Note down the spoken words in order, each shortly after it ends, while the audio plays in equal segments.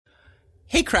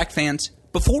Hey, Crack fans.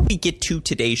 Before we get to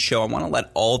today's show, I want to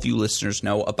let all of you listeners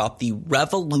know about the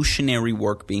revolutionary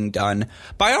work being done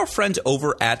by our friends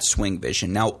over at Swing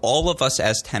Vision. Now, all of us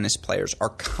as tennis players are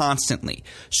constantly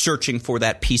searching for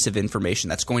that piece of information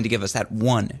that's going to give us that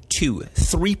 1, 2,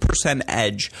 3%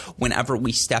 edge whenever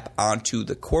we step onto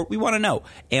the court. We want to know,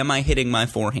 am I hitting my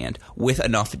forehand with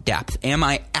enough depth? Am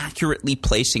I accurately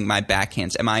placing my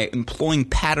backhands? Am I employing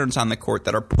patterns on the court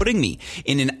that are putting me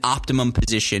in an optimum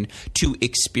position to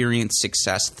experience success?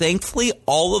 Thankfully,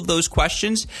 all of those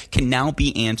questions can now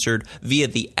be answered via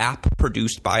the app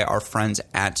produced by our friends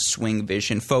at Swing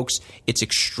Vision. Folks, it's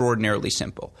extraordinarily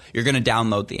simple. You're going to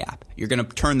download the app. You're going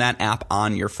to turn that app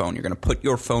on your phone. You're going to put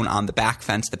your phone on the back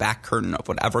fence, the back curtain of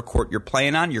whatever court you're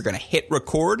playing on. You're going to hit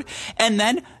record, and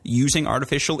then using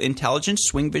artificial intelligence,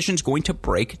 Swing Vision is going to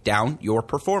break down your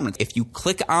performance. If you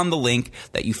click on the link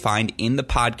that you find in the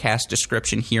podcast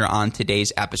description here on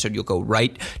today's episode, you'll go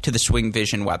right to the Swing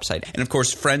Vision website. And of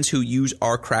course, friends who use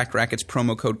our Cracked Racquets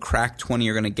promo code CRACK20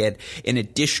 are going to get an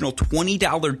additional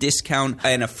 $20 discount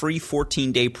and a free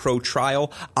 14-day pro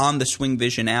trial on the Swing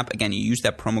Vision app. Again, you use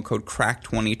that promo code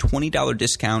CRACK20, $20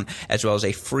 discount, as well as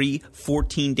a free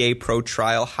 14-day pro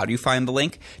trial. How do you find the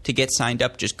link to get signed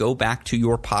up? Just go back to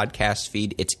your podcast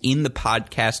feed. It's in the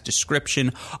podcast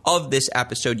description of this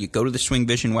episode. You go to the Swing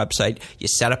Vision website, you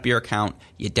set up your account,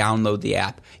 you download the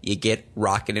app, you get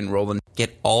rocking and rolling,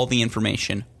 get all the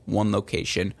information, one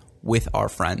location with our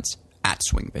friends at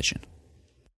Swing Vision.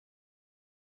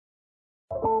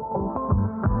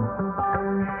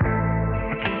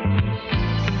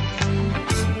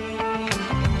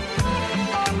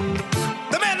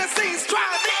 The man that sings Try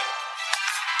Me.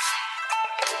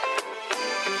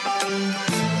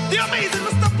 The amazing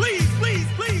Mr.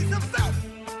 Please himself.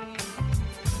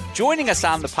 Joining us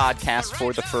on the podcast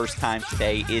for the first time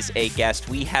today is a guest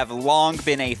we have long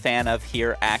been a fan of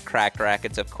here at Cracked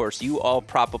Racquets. Of course, you all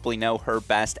probably know her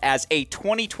best as a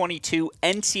 2022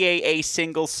 NCAA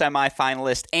singles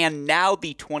semifinalist and now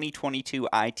the 2022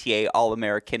 ITA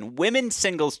All-American Women's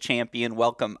Singles Champion.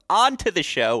 Welcome onto the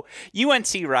show,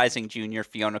 UNC Rising Junior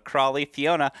Fiona Crawley.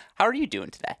 Fiona, how are you doing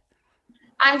today?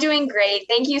 I'm doing great.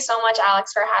 Thank you so much,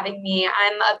 Alex, for having me.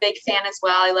 I'm a big fan as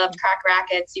well. I love Cracked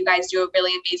Racquets. You guys do a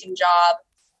really amazing job.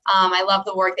 I love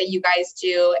the work that you guys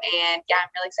do, and yeah, I'm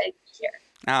really excited to be here.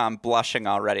 I'm blushing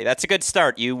already. That's a good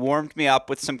start. You warmed me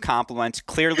up with some compliments.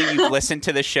 Clearly, you've listened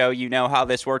to the show. You know how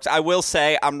this works. I will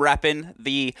say I'm repping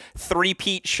the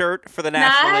three-peat shirt for the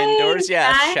National Indoors.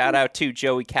 Yeah, nice. Shout out to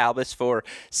Joey Calbus for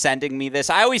sending me this.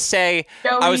 I always say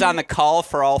I was on the call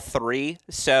for all three,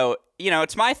 so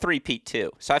it's my three-peat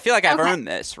too. So I feel like I've earned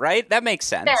this, right? That makes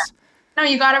sense. Fair. No,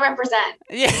 you got to represent.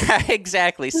 Yeah,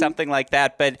 exactly. Something like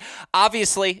that. But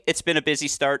obviously, it's been a busy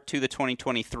start to the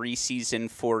 2023 season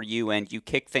for you, and you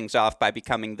kicked things off by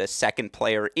becoming the second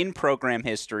player in program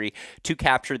history to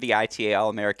capture the ITA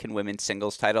All-American Women's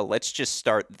Singles title. Let's just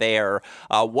start there.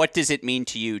 What does it mean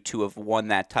to you to have won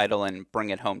that title and bring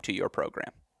it home to your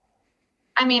program?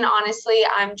 I mean, honestly,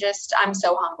 I'm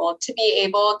so humbled to be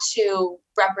able to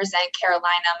represent Carolina,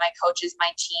 my coaches,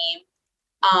 my team.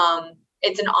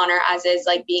 It's an honor, as is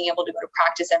like being able to go to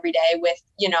practice every day with,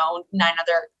 9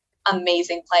 other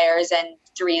amazing players and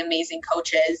 3 amazing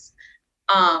coaches.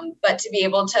 But to be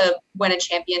able to win a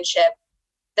championship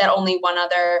that only one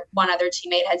other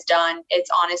teammate has done, it's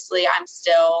honestly, I'm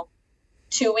still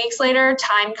 2 weeks later,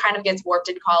 time kind of gets warped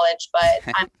in college,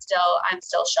 but I'm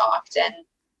still shocked. And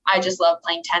I just love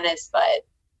playing tennis,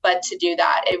 but to do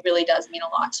that, it really does mean a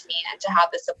lot to me. And to have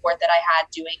the support that I had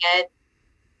doing it,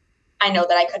 I know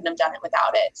that I couldn't have done it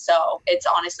without it. So it's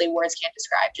honestly, words can't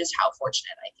describe just how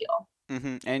fortunate I feel.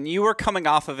 Mm-hmm. And you were coming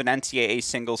off of an NCAA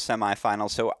singles semifinal.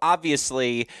 So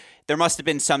obviously there must have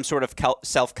been some sort of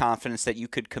self-confidence that you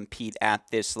could compete at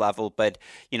this level. But,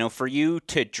 for you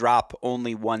to drop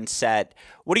only one set,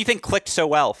 what do you think clicked so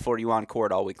well for you on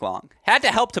court all week long? Had to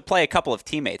help to play a couple of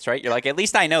teammates, right? You're like, at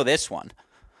least I know this one.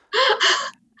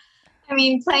 I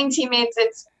mean, playing teammates,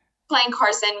 it's playing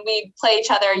Carson. We play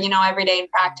each other, every day in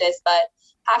practice, but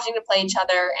having to play each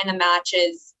other in a match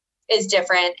is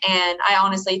different. And I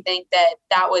honestly think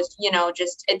that was,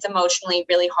 it's emotionally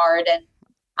really hard and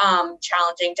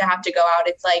challenging to have to go out.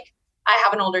 It's like, I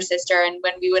have an older sister, and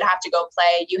when we would have to go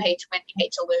play, you hate to win, you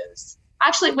hate to lose.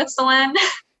 Actually, with Selene,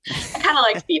 I kind of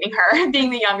like beating her, being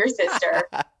the younger sister.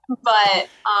 But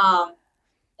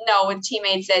no, with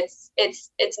teammates,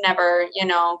 it's never,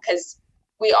 because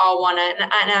we all want to,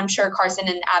 and I'm sure Carson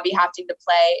and Abby having to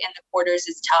play in the quarters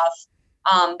is tough.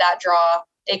 That draw,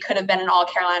 it could have been an all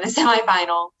Carolina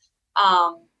semifinal.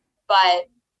 But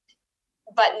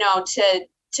no,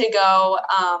 to go,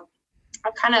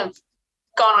 I've kind of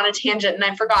gone on a tangent and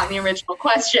I've forgotten the original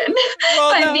question.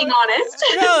 Well, if I'm being honest.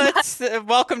 No, it's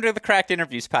welcome to the Cracked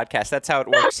Interviews podcast. That's how it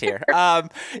works here.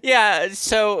 Yeah.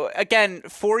 So again,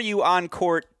 for you on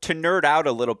court, to nerd out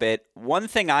a little bit, one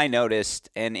thing I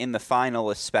noticed, and in the final,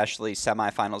 especially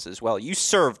semifinals as well, you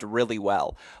served really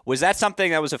well. Was that something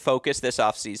that was a focus this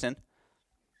offseason?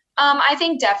 I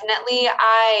think definitely.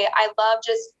 I love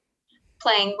just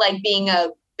playing, like being a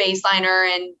baseliner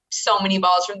and so many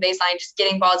balls from baseline, just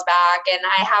getting balls back. And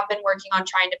I have been working on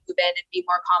trying to move in and be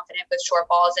more confident with short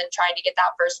balls and trying to get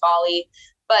that first volley.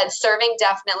 But serving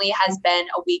definitely has been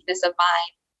a weakness of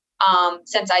mine.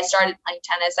 Since I started playing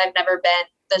tennis, I've never been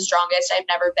the strongest. I've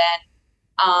never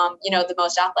been, the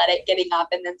most athletic, getting up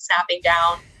and then snapping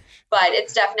down. But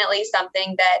it's definitely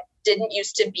something that didn't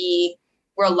used to be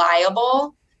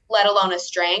reliable, let alone a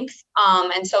strength.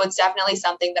 And so it's definitely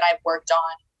something that I've worked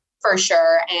on for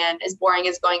sure. And as boring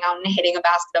as going out and hitting a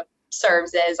basket of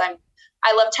serves is,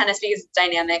 I love tennis because it's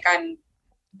dynamic. I'm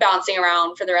bouncing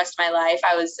around for the rest of my life.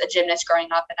 I was a gymnast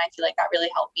growing up and I feel like that really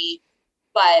helped me.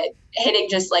 But hitting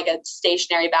just like a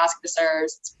stationary basket of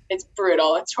serves, it's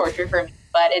brutal. It's torture for me,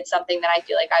 but it's something that I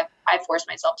feel like I've forced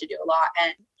myself to do a lot.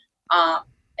 And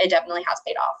it definitely has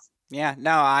paid off. Yeah,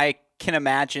 no, I can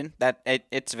imagine that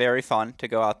it's very fun to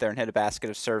go out there and hit a basket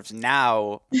of serves.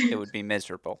 That would be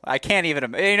miserable. I can't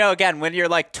even, again, when you're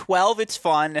like 12, it's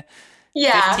fun.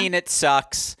 Yeah. 15, it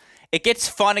sucks. It gets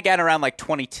fun again around like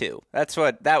 22.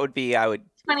 That would be, I would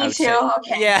 22,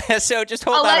 okay. Yeah, so just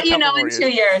hold on. I'll let you know in 2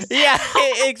 years. Yeah,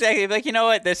 exactly. Like, you know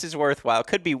what? This is worthwhile.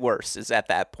 Could be worse is at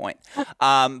that point.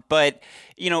 But,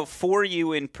 for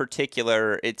you in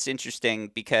particular, it's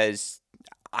interesting because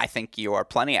I think you are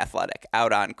plenty athletic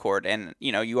out on court. And,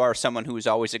 you are someone who is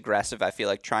always aggressive, I feel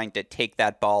like, trying to take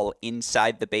that ball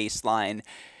inside the baseline.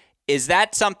 Is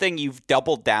that something you've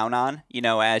doubled down on,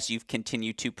 as you've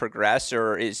continued to progress?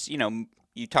 Or is,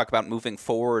 you talk about moving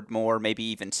forward more, maybe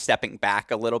even stepping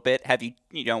back a little bit. Have you,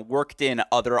 worked in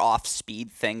other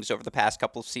off-speed things over the past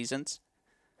couple of seasons?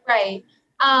 Right.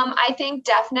 I think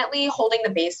definitely holding the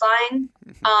baseline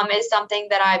is something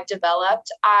that I've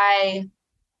developed.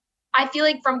 I feel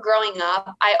like from growing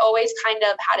up, I always kind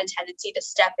of had a tendency to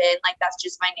step in. Like that's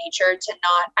just my nature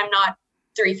I'm not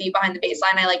 3 feet behind the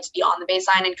baseline. I like to be on the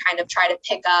baseline and kind of try to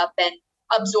pick up and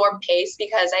absorb pace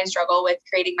because I struggle with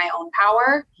creating my own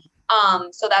power.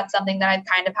 So that's something that I've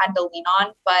kind of had to lean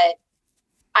on, but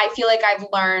I feel like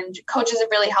coaches have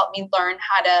really helped me learn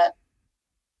how to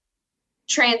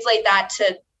translate that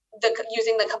to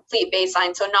using the complete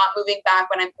baseline. So not moving back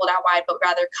when I'm pulled out wide, but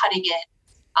rather cutting it.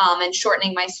 And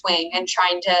shortening my swing and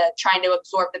trying to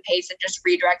absorb the pace and just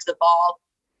redirect the ball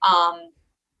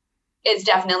is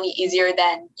definitely easier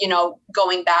than,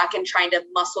 going back and trying to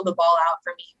muscle the ball out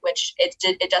for me, which it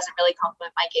doesn't really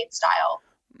complement my game style.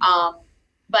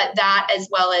 But that, as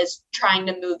well as trying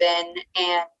to move in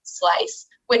and slice,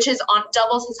 which is on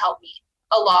doubles, has helped me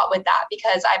a lot with that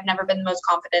because I've never been the most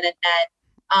confident at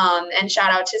net. And shout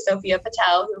out to Sophia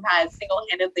Patel, who has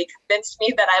single-handedly convinced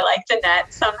me that I like to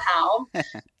net somehow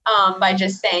by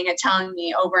just saying it, telling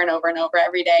me over and over and over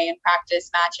every day in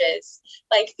practice matches,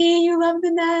 like, Fee, you love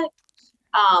the net.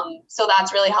 So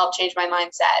that's really helped change my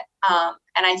mindset.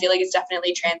 And I feel like it's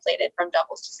definitely translated from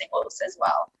doubles to singles as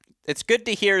well. It's good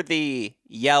to hear the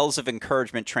yells of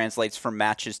encouragement translates from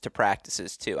matches to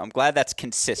practices too. I'm glad that's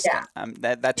consistent.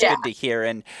 Yeah. That's good to hear.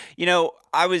 And,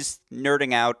 I was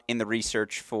nerding out in the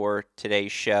research for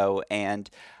today's show, and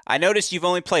I noticed you've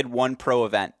only played one pro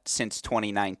event since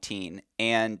 2019.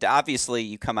 And obviously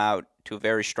you come out to a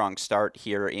very strong start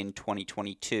here in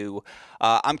 2022.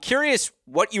 I'm curious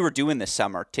what you were doing this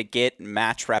summer to get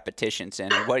match repetitions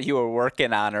in and what you were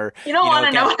working on. Or you don't want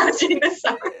to know what I was doing this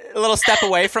summer. A little step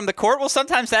away from the court. Well,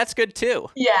 sometimes that's good too.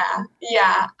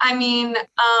 Yeah. I mean,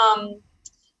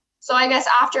 so I guess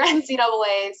after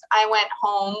NCAAs, I went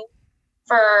home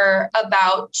for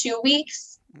about 2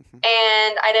 weeks and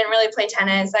I didn't really play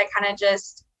tennis. I kind of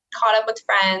just caught up with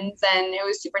friends and it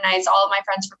was super nice. All of my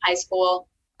friends from high school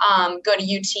go to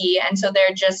UT. And so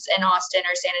they're just in Austin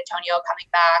or San Antonio coming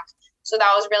back. So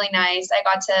that was really nice. I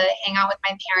got to hang out with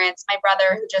my parents, my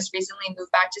brother, who just recently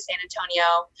moved back to San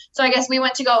Antonio. So I guess we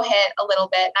went to go hit a little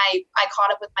bit and I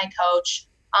caught up with my coach,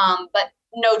 but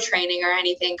no training or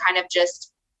anything, kind of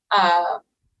just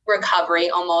recovery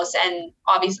almost. And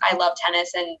obviously I love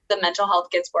tennis and the mental health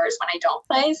gets worse when I don't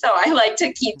play. So I like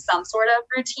to keep some sort of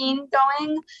routine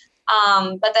going.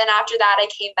 But then after that, I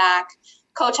came back.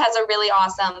 Coach has a really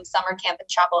awesome summer camp in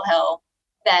Chapel Hill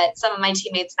that some of my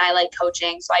teammates and I like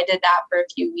coaching. So I did that for a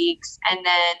few weeks. And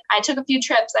then I took a few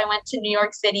trips. I went to New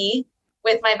York City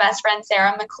with my best friend,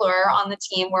 Sarah McClure, on the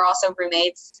team. We're also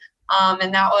roommates.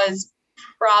 And that was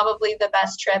probably the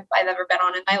best trip I've ever been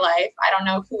on in my life. I don't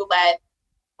know who let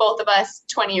both of us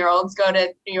 20-year-olds go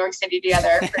to New York City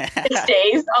together for 6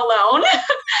 days alone.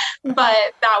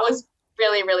 But that was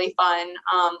really, really fun.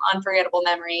 Unforgettable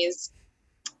memories.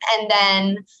 And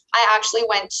then I actually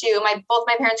went to both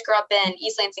my parents grew up in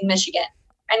East Lansing, Michigan,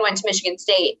 and went to Michigan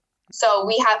State. So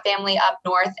we have family up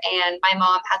north, and my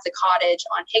mom has a cottage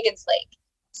on Higgins Lake.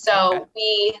 So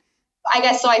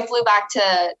I flew back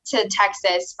to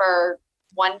Texas for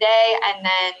one day, and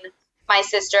then my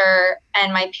sister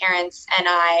and my parents and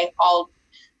I all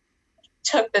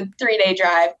took the 3-day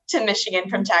drive to Michigan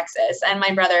from Texas, and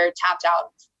my brother tapped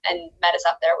out and met us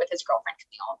up there with his girlfriend,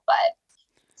 Camille. But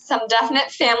some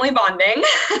definite family bonding.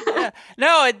 Yeah.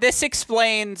 No, this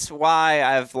explains why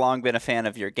I've long been a fan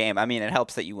of your game. I mean, it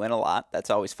helps that you win a lot. That's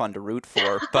always fun to root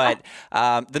for. But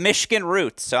the Michigan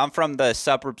roots. So I'm from the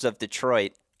suburbs of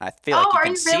Detroit. I feel like you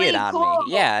can see really? it on Cool.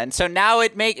 me. Yeah, and so now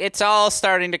it's all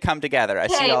starting to come together. I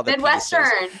see all the Midwestern.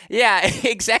 pieces. Yeah,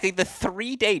 exactly. The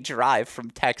 3-day drive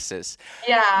from Texas.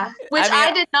 Yeah, which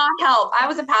I did not help. I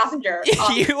was a passenger.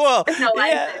 You will. No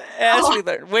Yeah, license. as we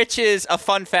learn, which is a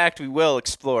fun fact we will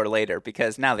explore later,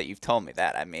 because now that you've told me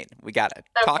that, I mean, we got to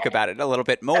talk about it a little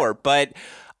bit more. But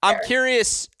I'm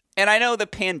curious, and I know the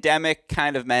pandemic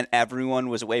kind of meant everyone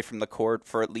was away from the court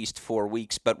for at least 4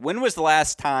 weeks, but when was the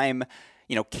last time,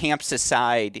 camps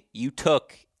aside, you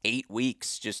took 8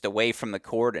 weeks just away from the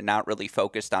court and not really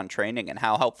focused on training, and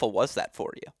how helpful was that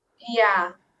for you?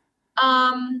 Yeah.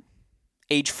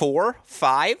 Age 4,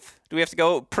 5? Do we have to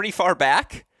go pretty far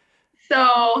back?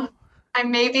 So I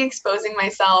may be exposing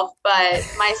myself, but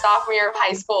my sophomore year of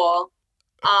high school,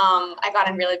 I got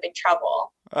in really big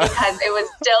trouble because it was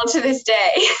still to this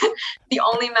day the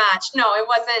only match. No, it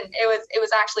wasn't. It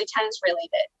was actually tennis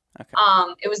related.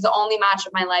 Okay. It was the only match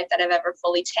of my life that I've ever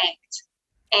fully tanked.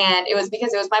 And it was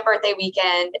because it was my birthday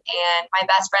weekend, and my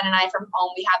best friend and I from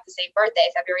home, we have the same birthday,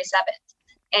 February 7th.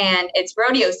 And it's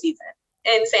rodeo season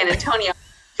in San Antonio,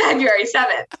 February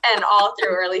 7th, and all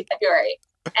through early February.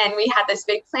 And we had this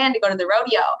big plan to go to the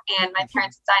rodeo, and my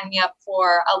parents signed me up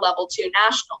for a level 2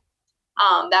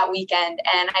 national that weekend.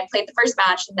 And I played the first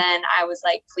match, and then I was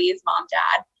like, please, Mom,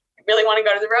 Dad, I really want to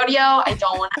go to the rodeo. I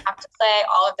don't want to have to play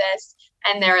all of this.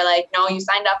 And they were like, no, you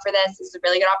signed up for this. This is a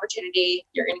really good opportunity.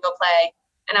 You're going to go play.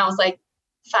 And I was like,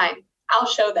 fine, I'll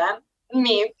show them,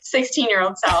 me,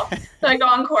 16-year-old self. So I go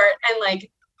on court, and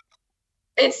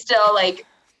it still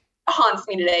haunts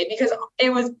me today because it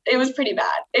was pretty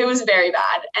bad. It was very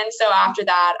bad. And so after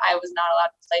that, I was not allowed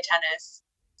to play tennis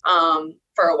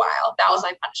for a while. That was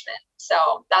my punishment.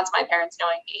 So that's my parents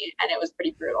knowing me, and it was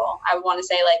pretty brutal. I would want to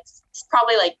say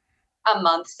probably a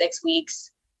month, 6 weeks.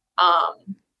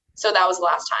 So that was the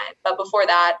last time. But before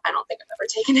that, I don't think I've ever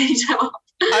taken any time off.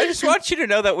 I just want you to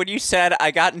know that when you said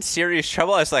I got in serious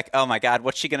trouble, I was like, oh my God,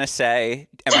 what's she going to say?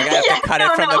 Am I going to have to cut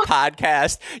it from the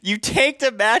podcast? You tanked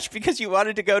a match because you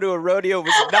wanted to go to a rodeo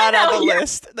was not on the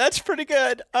list. That's pretty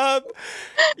good.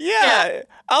 Yeah,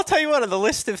 I'll tell you what, on the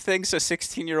list of things a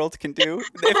 16-year-old can do,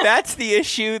 if that's the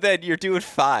issue, then you're doing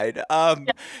fine.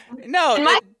 No. And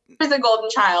my is a golden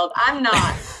child. I'm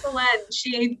not.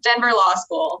 She Denver Law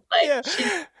School.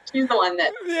 She's the one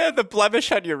that. Yeah, the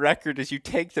blemish on your record is you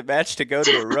take the match to go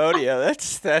to a rodeo.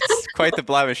 That's quite the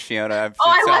blemish, Fiona.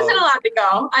 I wasn't allowed to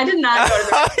go. I did not go to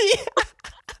the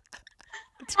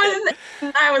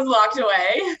rodeo. I was locked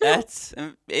away.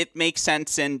 It makes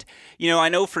sense. And, I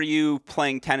know for you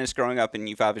playing tennis growing up, and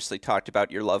you've obviously talked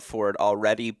about your love for it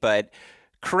already, but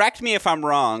correct me if I'm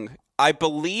wrong. I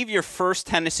believe your first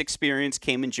tennis experience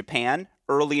came in Japan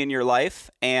early in your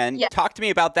life. And talk to me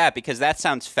about that, because that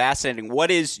sounds fascinating. What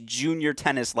is junior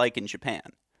tennis like in Japan?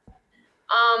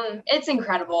 It's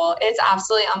incredible. It's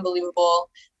absolutely unbelievable.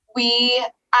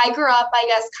 I grew up, I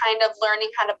guess, kind of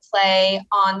learning how to play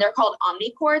they're called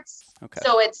omni courts. Okay.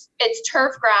 So it's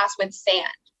turf grass with sand.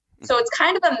 So it's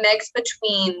kind of a mix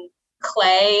between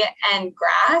clay and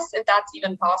grass, if that's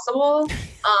even possible,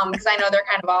 because I know they're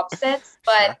kind of opposites,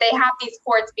 but they have these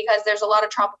courts because there's a lot of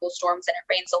tropical storms and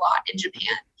it rains a lot in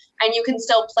Japan, and you can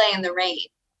still play in the rain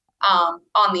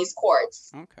on these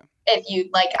courts. Okay. If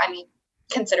you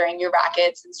considering your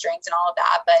rackets and strings and all of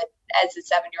that, but as a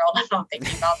 7-year-old, I'm not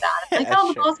thinking about that. I'm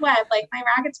the ball's wet, my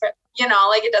rackets were,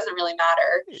 it doesn't really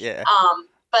matter. Yeah.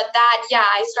 But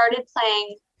I started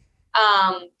playing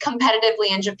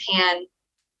competitively in Japan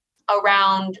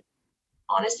around,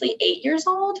 honestly, 8 years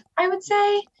old, I would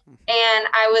say. And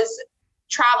I was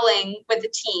traveling with a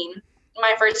team.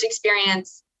 My first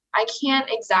experience, I can't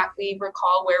exactly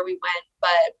recall where we went,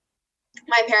 but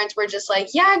my parents were just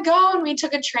like, yeah, go. And we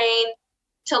took a train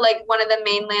to one of the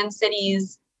mainland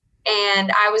cities.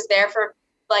 And I was there for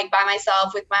like by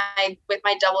myself with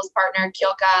my doubles partner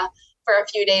Kyoka for a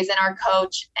few days and our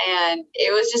coach, and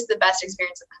it was just the best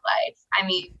experience of my life. I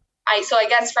mean, I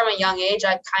guess from a young age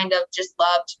I've kind of just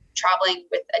loved traveling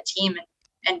with a team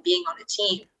and being on a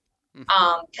team,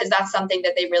 because that's something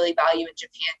that they really value in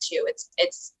Japan too.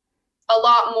 It's a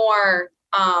lot more.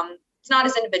 It's not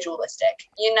as individualistic.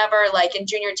 You never, like in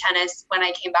junior tennis when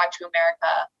I came back to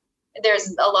America,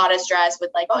 there's a lot of stress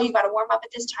with like, oh, you got to warm up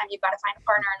at this time, you got to find a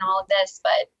partner and all of this.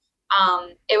 But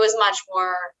it was much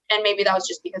more, and maybe that was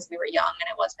just because we were young and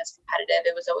it wasn't as competitive.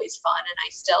 It was always fun. And I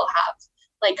still have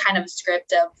like kind of a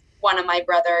script of one of my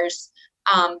brother's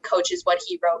coaches, what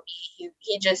he wrote me.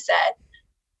 He just said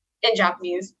in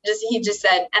Japanese, he just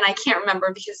said, and I can't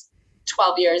remember because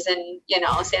 12 years in, San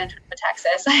Antonio,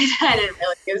 Texas, I didn't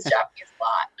really use Japanese a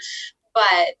lot.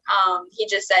 But he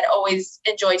just said, always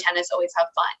enjoy tennis, always have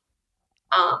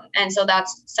fun. And so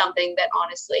that's something that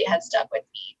honestly has stuck with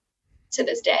me to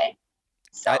this day.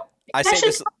 So I say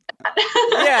this.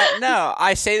 Yeah, no,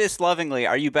 I say this lovingly.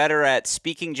 Are you better at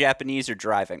speaking Japanese or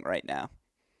driving right now?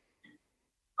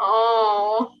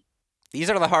 Oh. These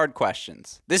are the hard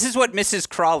questions. This is what Mrs.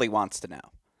 Crawley wants to know.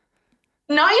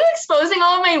 Not you exposing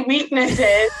all of my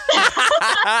weaknesses.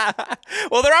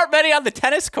 Well, there aren't many on the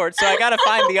tennis court, so I got to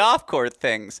find the off-court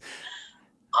things.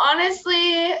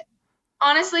 Honestly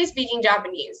speaking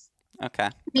Japanese. Okay.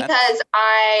 Because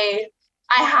I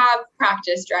have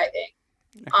practiced driving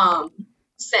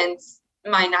since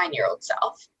my 9-year-old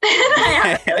self.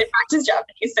 I haven't really practiced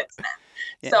Japanese since then.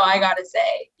 Yeah. So I got to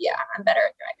say, yeah, I'm better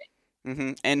at driving.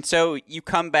 Mm-hmm. And so you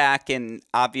come back, and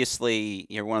obviously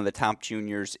you're one of the top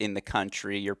juniors in the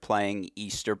country. You're playing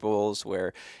Easter Bulls,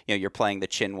 where you're playing the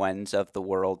Chinwens of the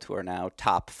world, who are now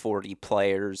top 40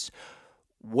 players.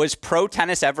 Was pro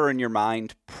tennis ever in your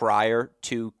mind prior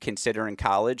to considering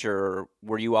college, or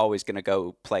were you always going to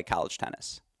go play college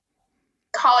tennis?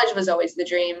 College was always the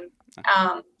dream.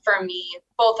 Okay. For me,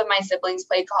 both of my siblings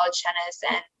played college tennis,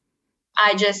 and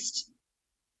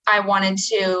I wanted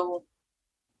to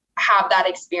have that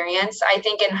experience. I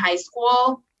think in high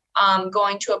school,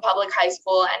 going to a public high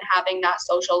school and having that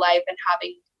social life and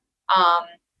having,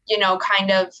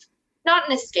 kind of not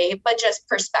an escape, but just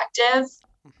perspective.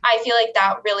 I feel like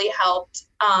that really helped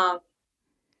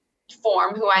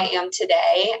form who I am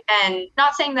today. And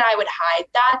not saying that I would hide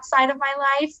that side of my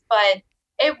life, but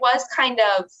it was kind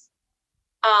of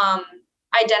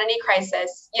identity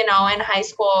crisis, in high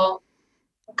school,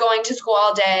 going to school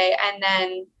all day and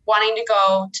then wanting to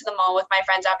go to the mall with my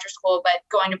friends after school, but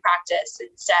going to practice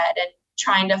instead and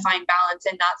trying to find balance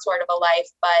in that sort of a life.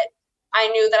 But I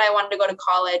knew that I wanted to go to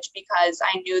college because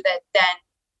I knew that then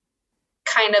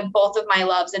kind of both of my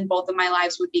loves and both of my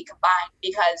lives would be combined,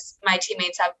 because my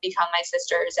teammates have become my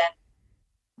sisters,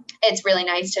 and it's really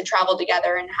nice to travel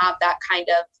together and have that kind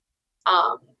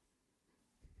of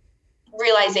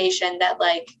realization that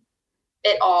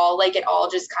it all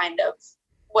just kind of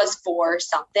was for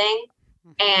something.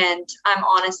 And I'm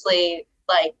honestly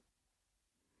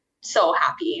so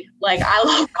happy. I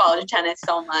love college tennis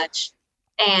so much.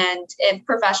 And if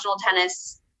professional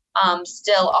tennis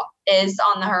still is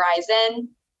on the horizon,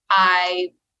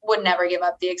 I would never give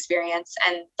up the experience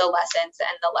and the lessons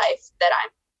and the life that I'm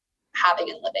having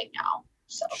and living now.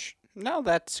 So no,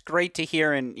 that's great to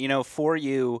hear. And, for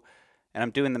you, and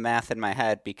I'm doing the math in my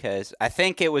head because I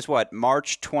think it was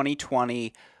March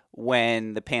 2020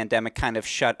 when the pandemic kind of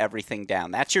shut everything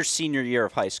down. That's your senior year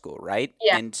of high school, right?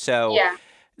 Yeah. And so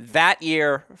that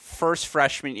year, first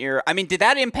freshman year, I mean, did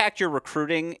that impact your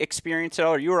recruiting experience at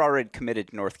all, or you were already committed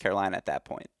to North Carolina at that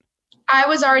point? I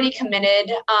was already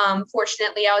committed.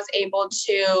 Fortunately, I was able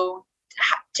to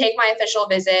take my official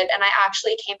visit, and I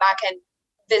actually came back and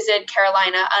visited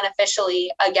Carolina unofficially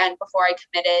again before I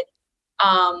committed.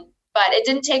 But it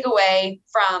didn't take away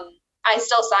from, I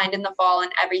still signed in the fall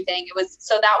and everything.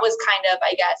 So that was kind of,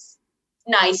 I guess,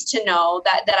 nice to know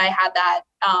that I had that,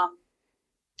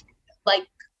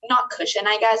 not cushion,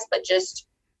 I guess, but just,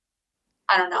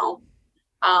 I don't know.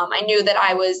 I knew that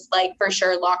I was for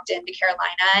sure locked into Carolina,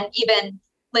 and even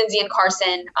Lindsay and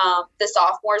Carson, the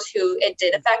sophomores who it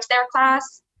did affect their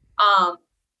class.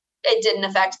 It didn't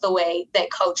affect the way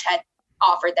that coach had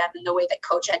offered them and the way that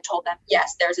coach had told them,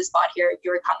 yes, there's a spot here,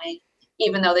 you're coming,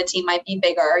 even though the team might be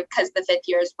bigger, because the fifth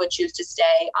years would choose to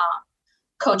stay.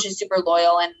 Coach is super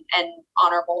loyal and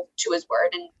honorable to his word,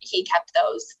 and he kept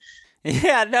those.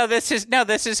 Yeah, this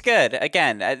is good.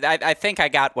 Again, I think I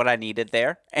got what I needed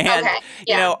there. And, okay.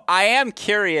 Yeah. I am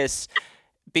curious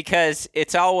because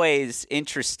it's always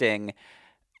interesting.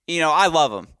 I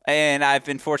love him, and I've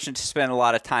been fortunate to spend a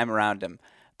lot of time around him.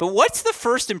 But what's the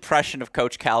first impression of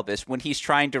Coach Calbus when he's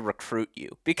trying to recruit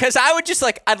you? Because I would just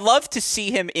I'd love to see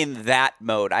him in that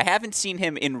mode. I haven't seen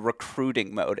him in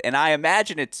recruiting mode, and I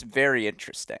imagine it's very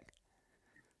interesting.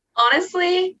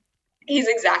 Honestly, he's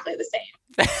exactly the same.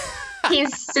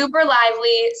 He's super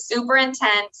lively, super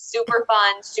intense, super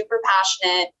fun, super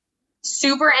passionate,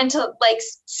 super into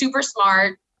super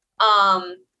smart,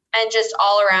 and just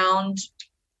all around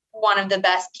one of the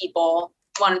best people,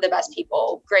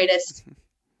 greatest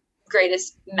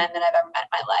men that I've ever met in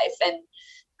my life. And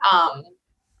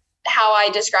how I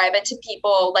describe it to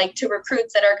people, to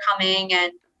recruits that are coming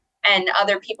and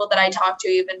other people that I talk to,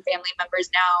 even family members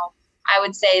now, I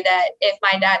would say that if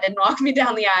my dad didn't walk me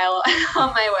down the aisle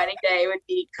on my wedding day, it would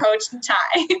be Coach and Ty.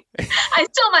 I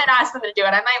still might ask them to do it.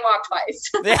 I might walk twice.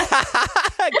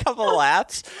 A couple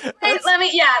laps. Let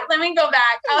me go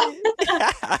back.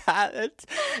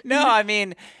 No, I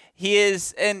mean, he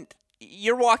is, and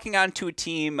you're walking onto a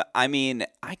team. I mean,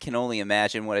 I can only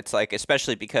imagine what it's like,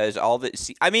 especially because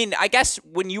I guess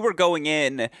when you were going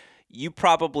in, you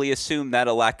probably assumed that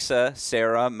Alexa,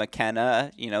 Sarah, McKenna,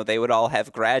 they would all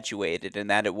have graduated and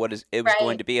that it was right.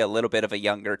 Going to be a little bit of a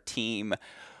younger team.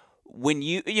 When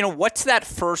what's that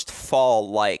first fall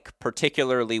like,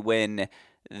 particularly when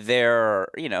there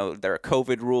are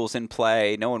COVID rules in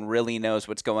play, no one really knows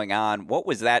what's going on. What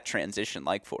was that transition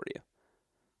like for you?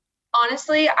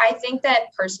 Honestly, I think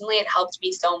that personally it helped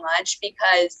me so much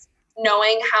because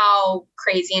knowing how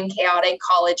crazy and chaotic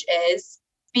college is,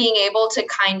 being able to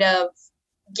kind of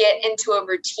get into a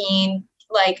routine,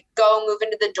 go move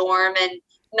into the dorm and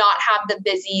not have the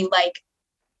busy,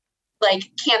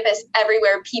 campus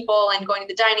everywhere people and going to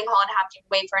the dining hall and have to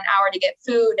wait for an hour to get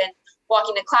food and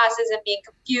walking to classes and being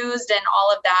confused and all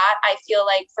of that. I feel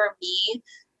like for me,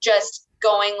 just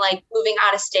going, moving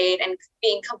out of state and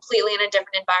being completely in a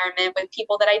different environment with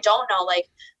people that I don't know,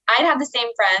 I'd had the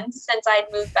same friends since I'd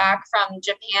moved back from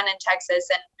Japan and Texas.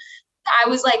 And I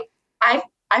was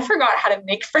I forgot how to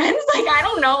make friends. I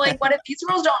don't know, what if these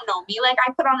girls don't know me? I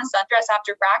put on a sundress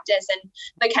after practice and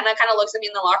McKenna kind of looks at me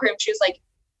in the locker room. She was like,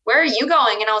 where are you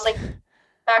going? And I was like,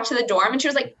 back to the dorm. And she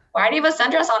was like, why do you have a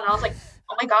sundress on? And I was like,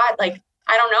 oh my God,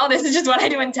 I don't know. This is just what I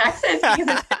do in Texas because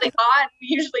it's really hot. We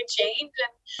usually change.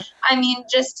 And I mean,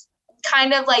 just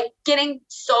kind of getting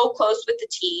so close with the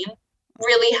team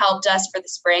really helped us for the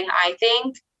spring, I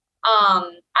think.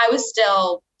 I was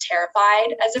still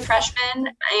terrified as a freshman,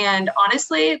 and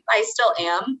honestly I still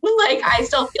am. I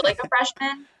still feel like a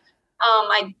freshman.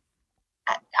 I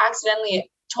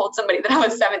accidentally told somebody that I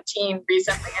was 17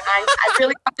 recently, and I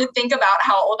really have to think about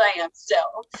how old I am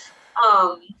still.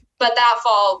 But that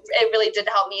fall it really did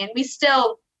help me, and we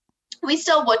still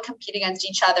would compete against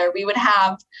each other. We would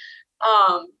have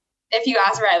if you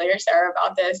ask Riley or Sarah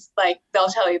about this, they'll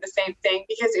tell you the same thing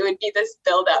because it would be this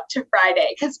build up to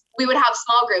Friday because we would have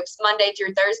small groups Monday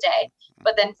through Thursday,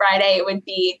 but then Friday it would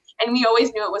be, and we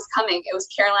always knew it was coming. It was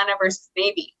Carolina versus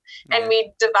Navy. And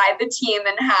we'd divide the team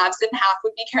in halves, and half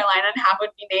would be Carolina and half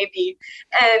would be Navy.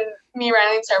 And me,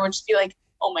 Riley, and Sarah would just be like,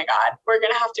 oh my God, we're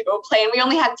going to have to go play. And we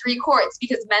only had 3 courts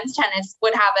because men's tennis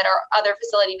would have at our other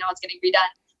facility, now it's getting redone,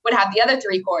 would have the other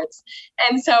 3 courts.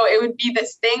 And so it would be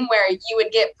this thing where you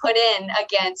would get put in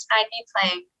against, I'd be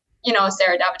playing,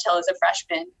 Sarah Davitel is a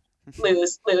freshman,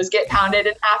 lose, get pounded.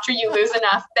 And after you lose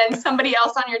enough, then somebody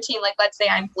else on your team, let's say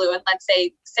I'm blue and let's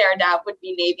say Sarah Dav would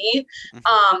be Navy.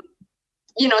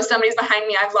 Somebody's behind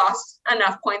me, I've lost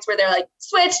enough points where they're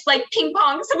switch, ping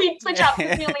pong. So we'd switch up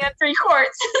because we only had 3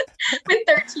 courts with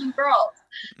 13 girls.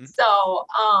 So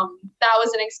that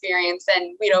was an experience,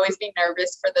 and we'd always be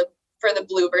nervous for the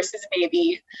blue versus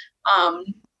Navy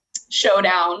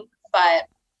showdown. But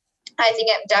I think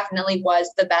it definitely was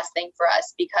the best thing for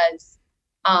us because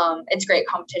it's great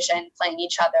competition playing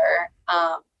each other.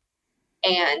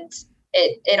 And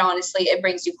it honestly, it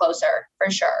brings you closer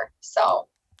for sure. So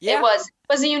yeah. It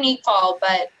was a unique fall,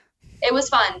 but it was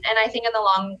fun. And I think in the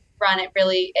long run, it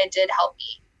did help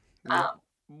me.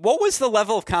 What was the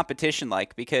level of competition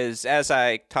like? Because as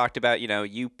I talked about,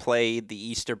 you played the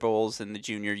Easter Bowls and the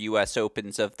Junior U.S.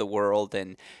 Opens of the world,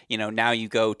 and, now you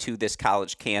go to this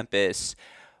college campus.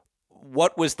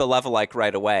 What was the level like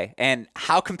right away? And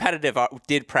how competitive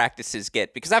did practices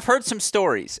get? Because I've heard some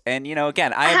stories, and,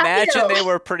 again, I imagine they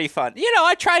were pretty fun.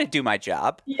 I try to do my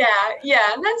job. Yeah,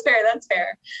 that's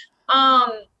fair.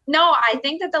 No, I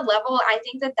think that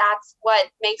that's what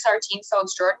makes our team so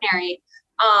extraordinary.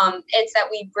 It's that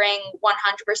we bring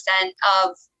 100%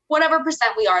 of whatever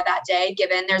percent we are that day,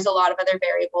 given there's a lot of other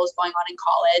variables going on in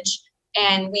college,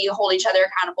 and we hold each other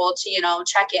accountable to,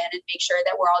 check in and make sure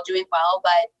that we're all doing well.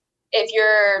 But if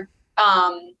you're,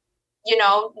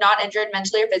 not injured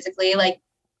mentally or physically,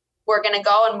 we're going to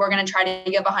go and we're going to try to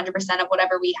give 100% of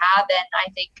whatever we have. And I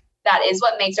think that is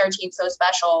what makes our team so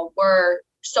special. We're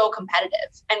so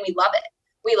competitive and we love it.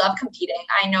 We love competing.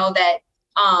 I know that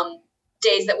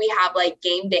days that we have like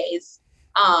game days,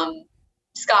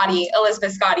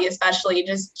 Elizabeth Scotty especially,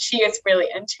 she gets really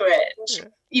into it.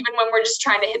 And even when we're just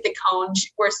trying to hit the cone,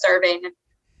 we're serving.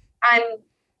 It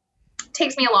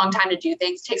takes me a long time to do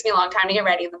things. It takes me a long time to get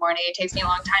ready in the morning. It takes me a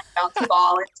long time to bounce the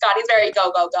ball. And Scotty's very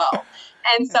go, go, go.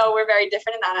 And so we're very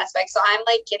different in that aspect. So I'm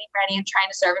like getting ready and trying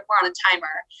to serve, and we're on a timer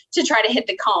to try to hit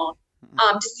the cone,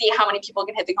 to see how many people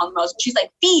can hit the cone the most. And she's like,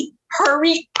 "Fee,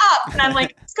 hurry up." And I'm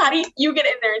like, "Scotty, you get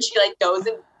in there." And she like goes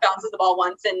and bounces the ball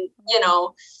once and,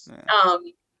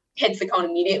 hits the cone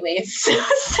immediately.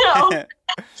 So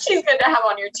she's good to have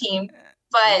on your team.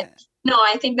 But no,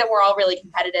 I think that we're all really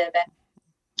competitive, and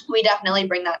we definitely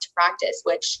bring that to practice,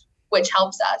 which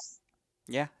helps us.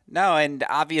 Yeah. No, and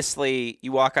obviously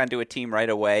you walk onto a team right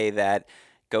away that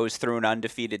goes through an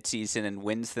undefeated season and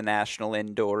wins the national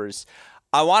indoors.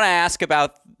 I want to ask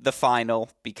about the final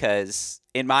because,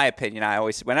 in my opinion,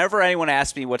 whenever anyone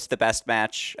asks me what's the best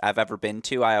match I've ever been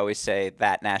to, I always say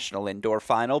that national indoor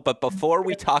final. But before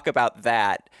we talk about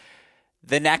that,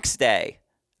 the next day,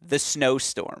 the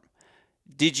snowstorm.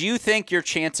 Did you think your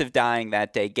chance of dying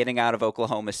that day, getting out of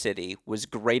Oklahoma City, was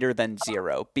greater than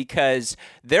 0? Because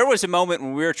there was a moment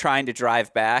when we were trying to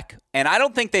drive back, and I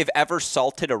don't think they've ever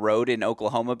salted a road in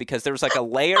Oklahoma because there was like a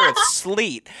layer of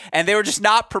sleet, and they were just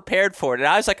not prepared for it. And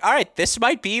I was like, all right, this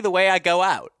might be the way I go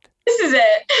out. This is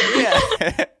it.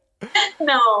 Yeah.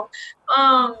 No.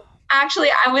 Actually,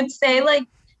 I would say like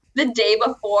the day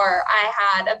before, I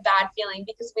had a bad feeling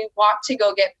because we walked to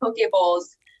go get poke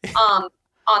bowls.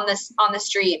 On the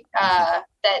street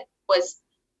that was,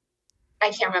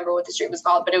 I can't remember what the street was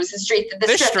called, but it was the street that it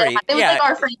was like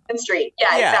our Franklin Street.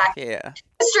 Yeah, exactly. Yeah.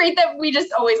 The street that we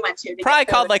just always went to. Probably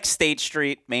called like State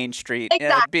Street, Main Street. Exactly.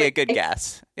 Yeah, that'd be a good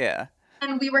guess. Yeah.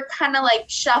 And we were kind of like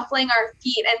shuffling our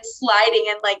feet and sliding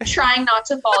and like trying not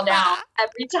to fall down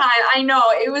every time. I know,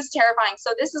 it was terrifying.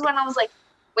 So this is when I was like,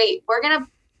 wait, we're going to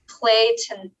play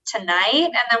tonight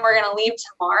and then we're going to leave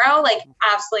tomorrow? Like,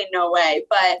 absolutely no way.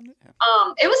 But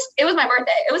it was my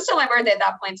birthday. It was still my birthday at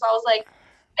that point. So I was like,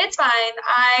 it's fine.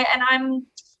 I'm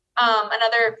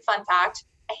another fun fact.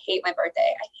 I hate my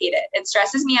birthday. I hate it. It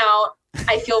stresses me out.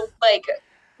 I feel like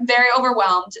very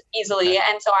overwhelmed easily.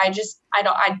 And so I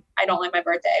don't like my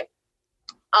birthday.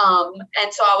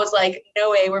 And so I was like,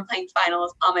 no way we're playing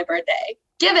finals on my birthday.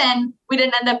 Given we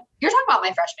didn't end up, you're talking about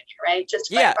my freshman year, right? Just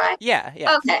to clarify. Yeah.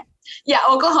 Okay. Yeah,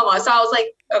 Oklahoma. So I was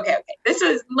like, okay.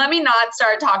 Let me not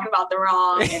start talking about the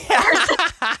wrong.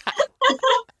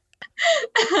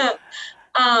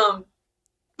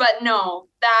 But no,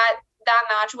 that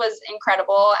match was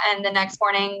incredible. And the next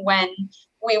morning when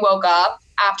we woke up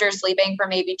after sleeping for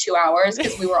maybe 2 hours,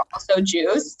 because we were also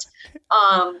juiced,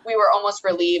 we were almost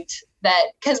relieved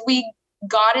that, because we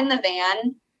got in the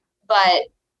van, but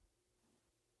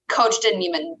Coach didn't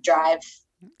even drive,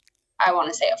 I want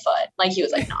to say, a foot. Like, he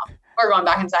was like, no, we're going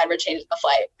back inside. We're changing the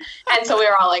flight. And so we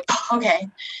were all like, okay.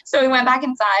 So we went back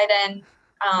inside and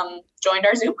joined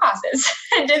our Zoom classes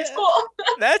and did school.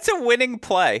 That's a winning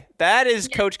play. That is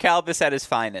Coach Calvis at his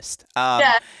finest.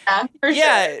 For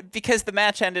sure. Because the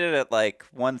match ended at like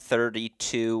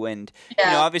 132, and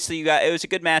obviously it was a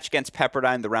good match against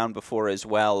Pepperdine the round before as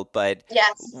well. But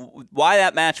why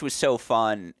that match was so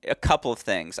fun? A couple of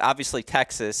things. Obviously,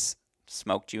 Texas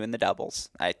smoked you in the doubles.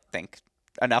 I think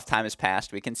enough time has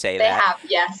passed. We can say that. They have,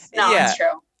 yes. No, it's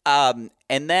true.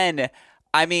 And then,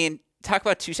 I mean, talk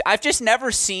about two. I've just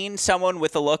never seen someone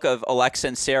with the look of Alexa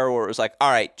and Sarah where it was like,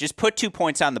 all right, just put 2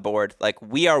 points on the board. Like,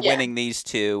 we are winning these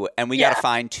two, and we got to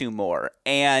find 2 more.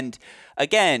 And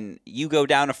again, you go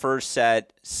down a first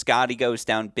set. Scotty goes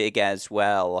down big as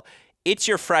well. It's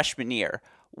your freshman year.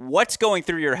 What's going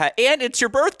through your head? And it's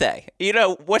your birthday.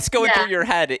 What's going through your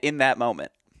head in that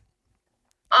moment?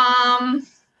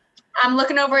 I'm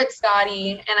looking over at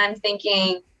Scotty and I'm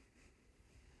thinking,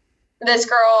 this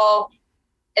girl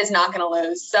is not going to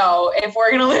lose. So if we're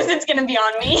going to lose, it's going to be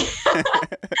on me.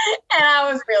 And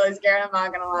I was really scared. I'm not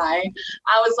going to lie.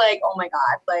 I was like, oh my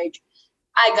God, like,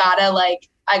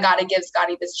 I gotta give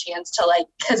Scotty this chance to, like,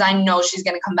 cause I know she's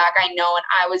going to come back. I know. And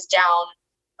I was down,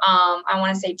 I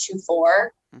want to say 2-4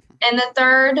 in the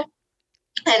third. And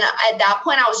at that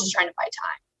point I was just trying to buy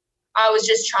time. I was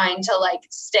just trying to, like,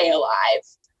 stay alive.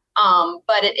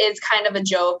 But it is kind of a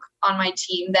joke on my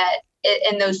team that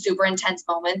in those super intense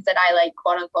moments that I, like,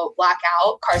 quote unquote black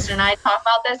out. Carson and I talk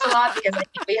about this a lot because I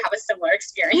think we have a similar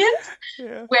experience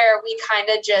where we kind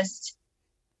of just,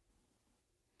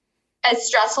 as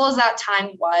stressful as that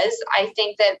time was, I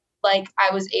think that like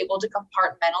I was able to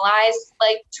compartmentalize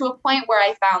like to a point where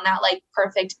I found that like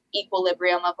perfect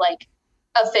equilibrium of like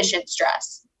efficient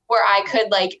stress where I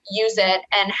could like use it,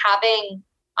 and having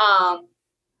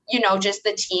just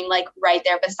the team like right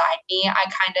there beside me, I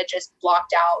kind of just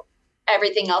blocked out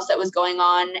everything else that was going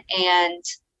on. And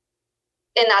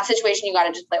in that situation, you got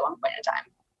to just play one point at a time.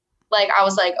 Like I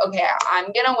was like, okay, I'm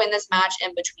going to win this match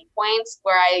in between points,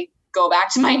 where I go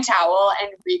back to my towel and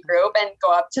regroup and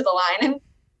go up to the line. And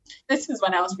this is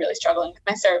when I was really struggling with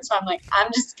my serve. So I'm like,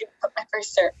 I'm just going to put my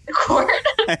first serve in the court.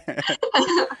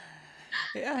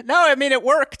 Yeah, no, I mean, it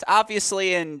worked,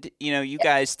 obviously. And, you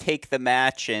guys take the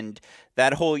match, and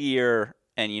that whole year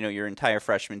and, your entire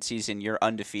freshman season, you're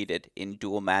undefeated in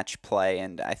dual match play.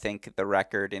 And I think the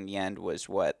record in the end was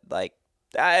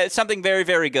something very,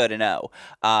 very good and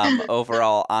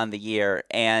overall on the year.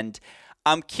 And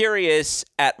I'm curious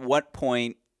at what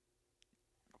point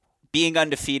being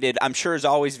undefeated, I'm sure, is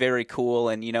always very cool.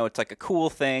 And, it's like a cool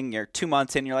thing. You're 2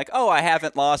 months in, you're like, oh, I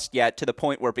haven't lost yet, to the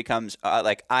point where it becomes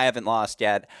like, I haven't lost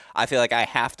yet. I feel like I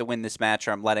have to win this match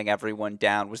or I'm letting everyone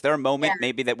down. Was there a moment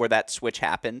maybe where that switch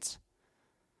happens?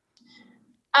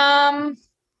 I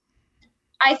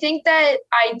think that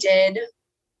I did.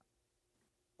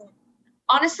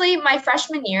 Honestly, my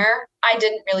freshman year, I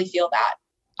didn't really feel that.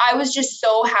 I was just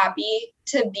so happy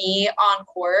to be on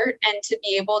court and to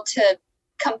be able to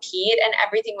compete, and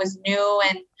everything was new,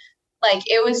 and like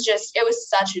it was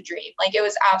such a dream. Like it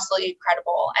was absolutely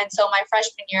incredible. And so my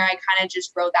freshman year, I kind of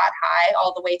just rode that high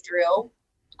all the way through.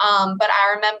 But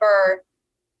I remember,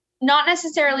 not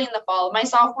necessarily in the fall of my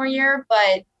sophomore year,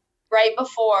 but right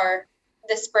before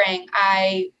the spring,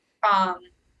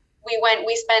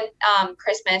 we spent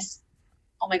Christmas.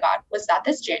 Oh my God, was that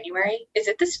this January? Is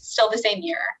it still the same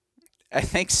year? I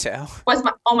think so.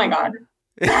 Oh my God.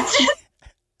 That's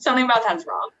something about that is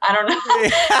wrong. I don't know.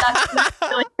 That's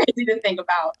really crazy to think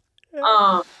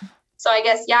about. So I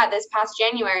guess, this past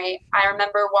January, I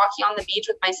remember walking on the beach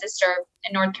with my sister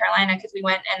in North Carolina, because we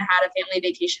went and had a family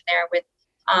vacation there with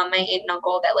my aunt and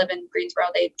uncle that live in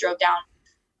Greensboro. They drove down,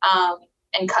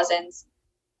 and cousins.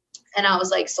 And I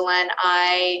was like, Selene,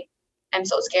 I am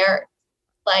so scared.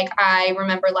 Like, I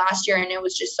remember last year, and it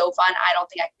was just so fun. I don't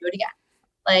think I can do it again.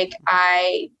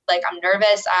 I'm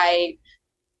nervous. I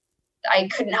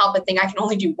couldn't help but think I can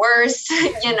only do worse,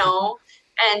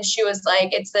 And she was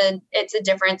like, it's a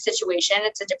different situation.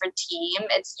 It's a different team.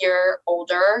 You're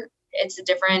older. It's a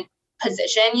different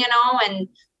position, and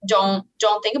don't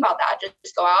think about that.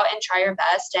 Just go out and try your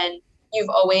best. And you've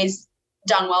always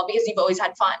done well because you've always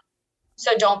had fun.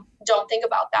 So don't think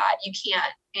about that. You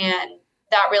can't. And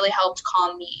that really helped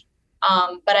calm me.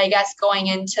 But I guess going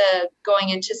into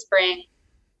spring,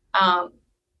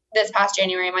 this past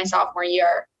January, my sophomore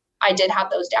year, I did have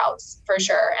those doubts for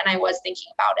sure. And I was thinking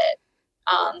about it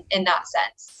in that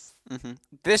sense. Mm-hmm.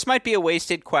 This might be a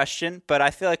wasted question, but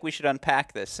I feel like we should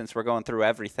unpack this since we're going through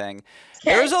everything.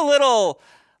 Okay. There's a little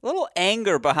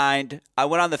anger behind, I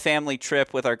went on the family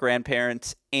trip with our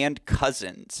grandparents and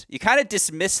cousins. You kind of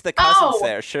dismissed the cousins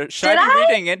there. Should I be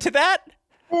reading into that?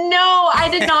 No, I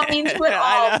did not mean to at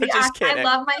all. I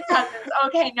love my cousins.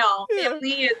 Okay, no.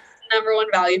 Family is number one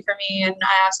value for me, and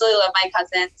I absolutely love my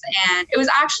cousins. And it was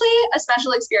actually a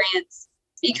special experience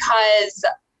because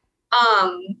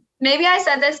maybe I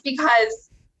said this because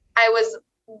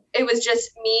it was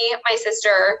just me, my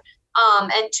sister,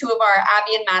 and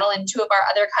Abby and Madeline, two of our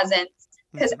other cousins.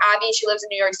 Because Abby, she lives in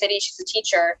New York City. She's a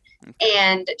teacher,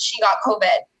 and she got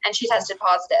COVID and she tested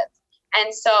positive.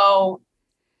 And so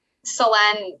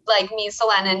Selene,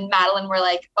 and Madeline were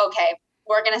like, okay,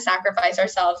 we're going to sacrifice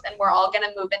ourselves and we're all going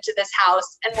to move into this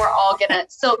house and we're all going to,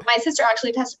 so my sister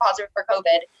actually tested positive for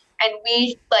COVID, and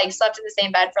we slept in the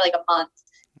same bed for a month,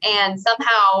 and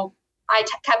somehow I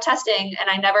kept testing and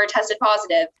I never tested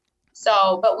positive.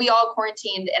 So, but we all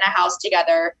quarantined in a house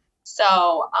together.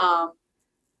 So,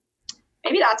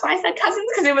 maybe that's why I said cousins,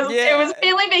 because it was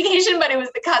family vacation, but it was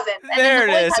the cousins. And there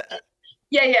it is.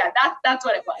 Yeah, that's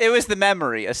what it was. It was the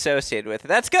memory associated with it.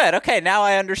 That's good. Okay, now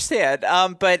I understand.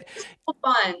 But it's so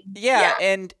fun. Yeah,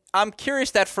 and I'm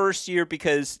curious that first year,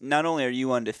 because not only are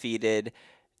you undefeated,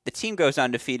 the team goes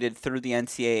undefeated through the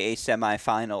NCAA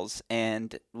semifinals,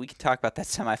 and we can talk about that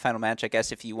semifinal match, I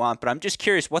guess, if you want. But I'm just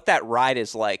curious what that ride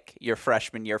is like your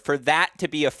freshman year, for that to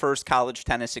be a first college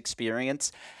tennis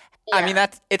experience. Yeah. I mean,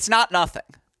 it's not nothing.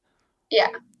 Yeah.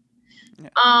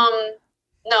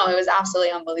 No, it was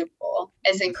absolutely unbelievable.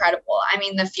 It's incredible. I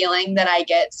mean, the feeling that I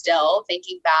get still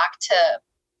thinking back to,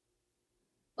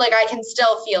 I can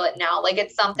still feel it now.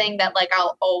 It's something that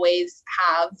I'll always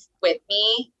have with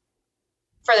me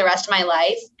for the rest of my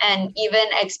life. And even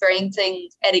experiencing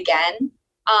it again,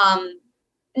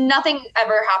 nothing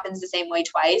ever happens the same way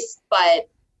twice, but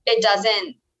it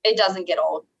doesn't get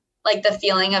old. Like the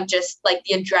feeling of just like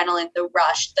the adrenaline, the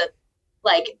rush, the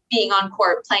like being on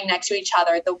court, playing next to each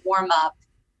other, the warm up.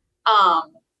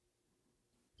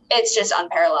 It's just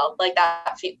unparalleled. Like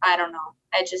that, I don't know.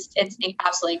 It's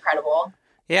absolutely incredible.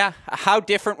 Yeah. How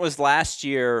different was last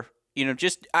year?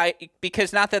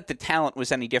 Because not that the talent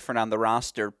was any different on the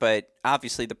roster, but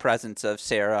obviously the presence of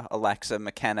Sarah, Alexa,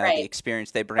 McKenna, the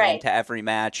experience they bring into every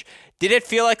match. Did it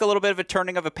feel like a little bit of a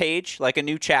turning of a page, like a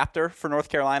new chapter for North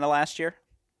Carolina last year?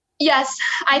 Yes,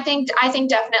 I think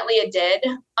definitely it did.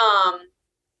 And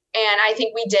I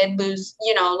think we did lose,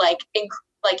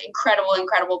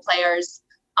 incredible players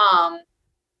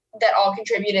that all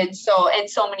contributed in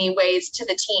so many ways to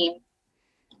the team.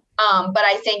 But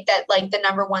I think that like the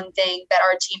number one thing that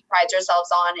our team prides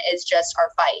ourselves on is just our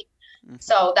fight. Mm-hmm.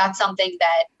 So that's something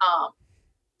that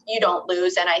you don't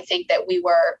lose. And I think that we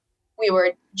were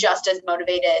just as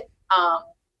motivated,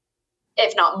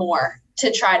 if not more,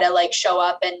 to try to like show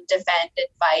up and defend and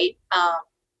fight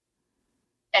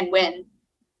and win.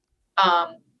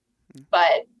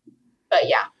 But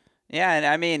yeah. Yeah, and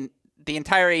I mean the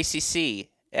entire ACC.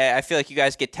 I feel like you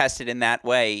guys get tested in that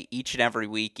way each and every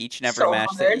week, each and every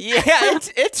match. Yeah,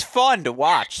 it's fun to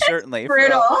watch, certainly.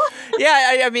 Brutal.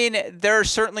 Yeah, I mean, there are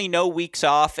certainly no weeks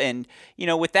off. And,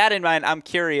 with that in mind, I'm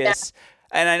curious,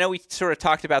 and I know we sort of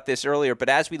talked about this earlier, but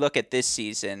as we look at this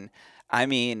season, I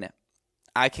mean,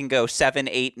 I can go 7,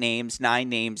 8 names, 9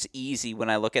 names easy when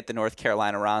I look at the North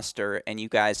Carolina roster, and you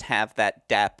guys have that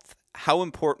depth. How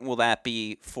important will that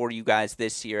be for you guys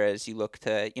this year as you look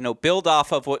to, build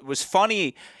off of what was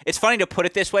funny? It's funny to put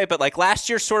it this way, but like last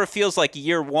year sort of feels like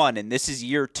year 1 and this is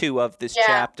year 2 of this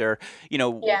chapter.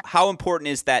 How important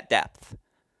is that depth?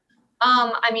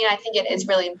 I mean, I think it is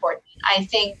really important. I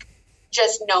think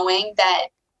just knowing that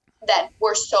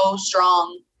we're so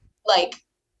strong, like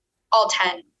all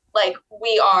 10, like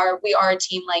we are a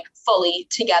team like fully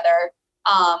together.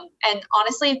 And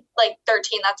honestly, like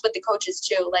 13, that's what the coaches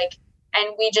too, like,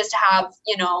 and we just have,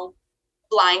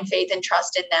 blind faith and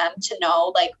trust in them to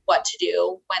know like what to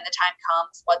do when the time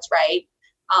comes, what's right,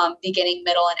 beginning,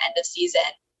 middle, and end of season,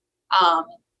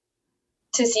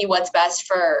 to see what's best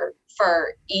for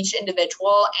each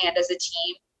individual and as a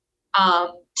team,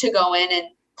 to go in and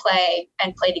play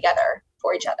together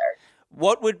for each other.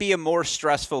 What would be a more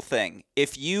stressful thing,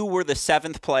 if you were the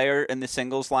 7th player in the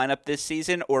singles lineup this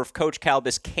season, or if Coach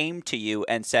Kalbas came to you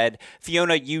and said,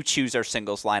 Fiona, you choose our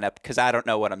singles lineup because I don't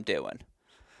know what I'm doing?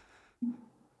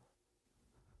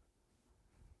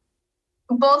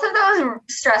 Both of those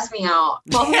stress me out.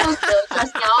 Both of those really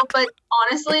stress me out, but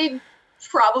honestly,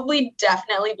 probably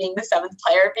definitely being the 7th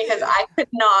player, because I could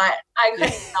not.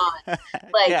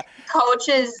 Like, Coach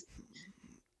is...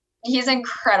 He's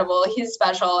incredible. He's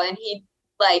special, and he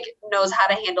like knows how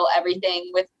to handle everything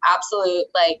with absolute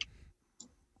like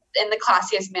in the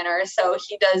classiest manner. So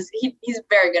he's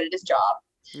very good at his job.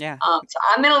 Yeah. So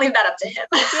I'm gonna leave that up to him.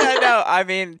 Yeah, no, I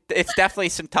mean it's definitely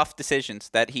some tough decisions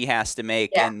that he has to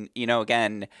make, and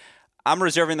again, I'm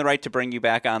reserving the right to bring you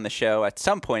back on the show at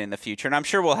some point in the future, and I'm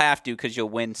sure we'll have to because you'll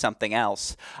win something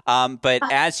else. But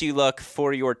as you look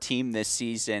for your team this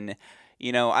season,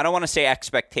 I don't want to say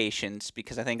expectations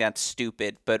because I think that's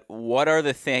stupid, but what are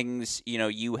the things,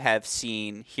 you have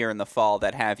seen here in the fall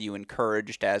that have you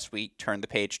encouraged as we turn the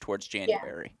page towards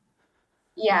January?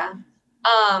 Yeah.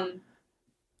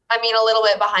 I mean, a little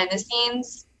bit behind the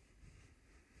scenes,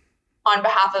 on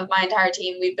behalf of my entire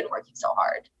team, we've been working so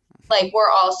hard. Like, we're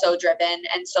all so driven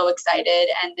and so excited,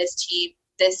 and this team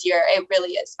this year, it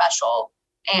really is special.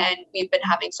 And we've been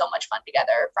having so much fun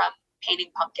together, from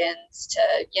painting pumpkins to,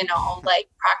 like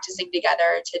practicing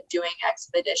together to doing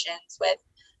expeditions with,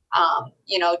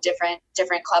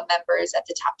 different club members at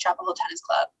the Chapel Hill Tennis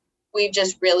Club. We've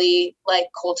just really like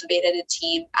cultivated a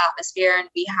team atmosphere, and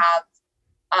we have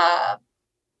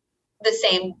the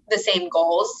same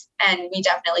goals, and we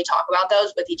definitely talk about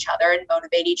those with each other and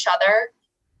motivate each other.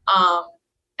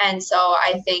 And so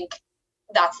I think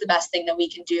that's the best thing that we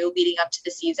can do leading up to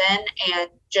the season, and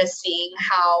just seeing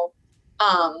how,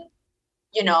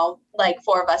 like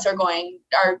 4 of us are going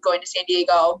to San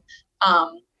Diego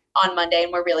on Monday,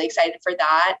 and we're really excited for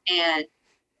that. And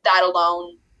that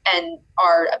alone, and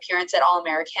our appearance at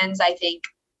All-Americans, I think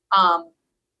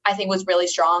was really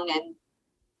strong,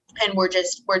 and we're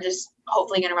just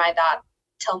hopefully going to ride that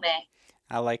till May.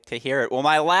 I like to hear it. Well,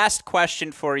 my last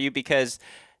question for you, because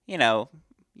you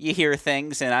hear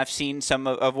things, and I've seen some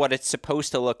of what it's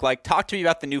supposed to look like. Talk to me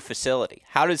about the new facility.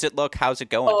 How does it look? How's it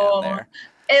going down there?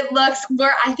 It looks,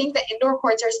 I think the indoor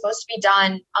courts are supposed to be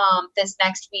done this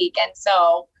next week. And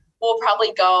so we'll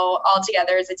probably go all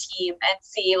together as a team and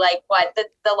see like what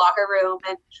the locker room,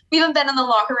 and we haven't been in the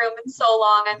locker room in so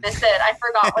long. I miss it. I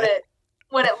forgot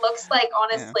what it looks like,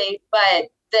 honestly, but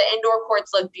the indoor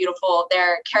courts look beautiful.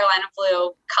 They're Carolina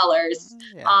blue colors,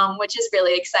 which is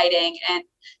really exciting. And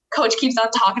coach keeps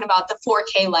on talking about the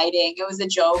 4K lighting. It was a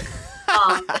joke.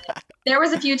 There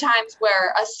was a few times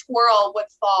where a squirrel would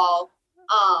fall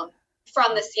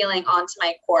from the ceiling onto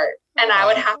my court, and I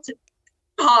would have to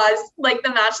pause like the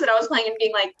match that I was playing and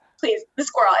being like, please, the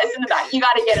squirrel is in the back. You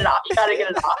got to get it off. You got to get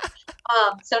it off.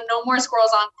 So no more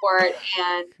squirrels on court,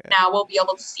 and now we'll be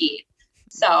able to see.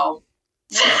 So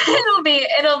it'll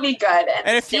be good.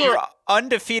 And if you were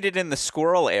undefeated in the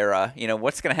squirrel era,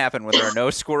 what's going to happen when there are no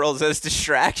squirrels as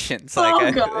distractions?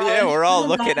 Like, we're all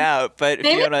looking out. But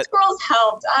maybe the squirrels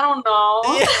helped. I don't know.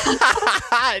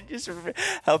 It just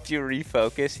helped you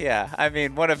refocus. Yeah, I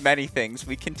mean, one of many things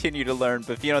we continue to learn.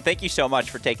 But thank you so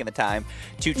much for taking the time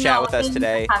to chat with us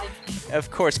today.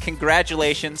 Of course,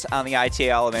 congratulations on the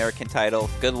ITA All-American title.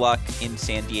 Good luck in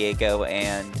San Diego,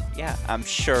 and I'm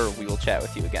sure we will chat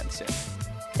with you again soon.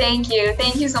 Thank you.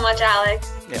 Thank you so much,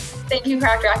 Alex. Yeah. Thank you,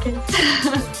 Cracked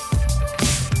Racquets.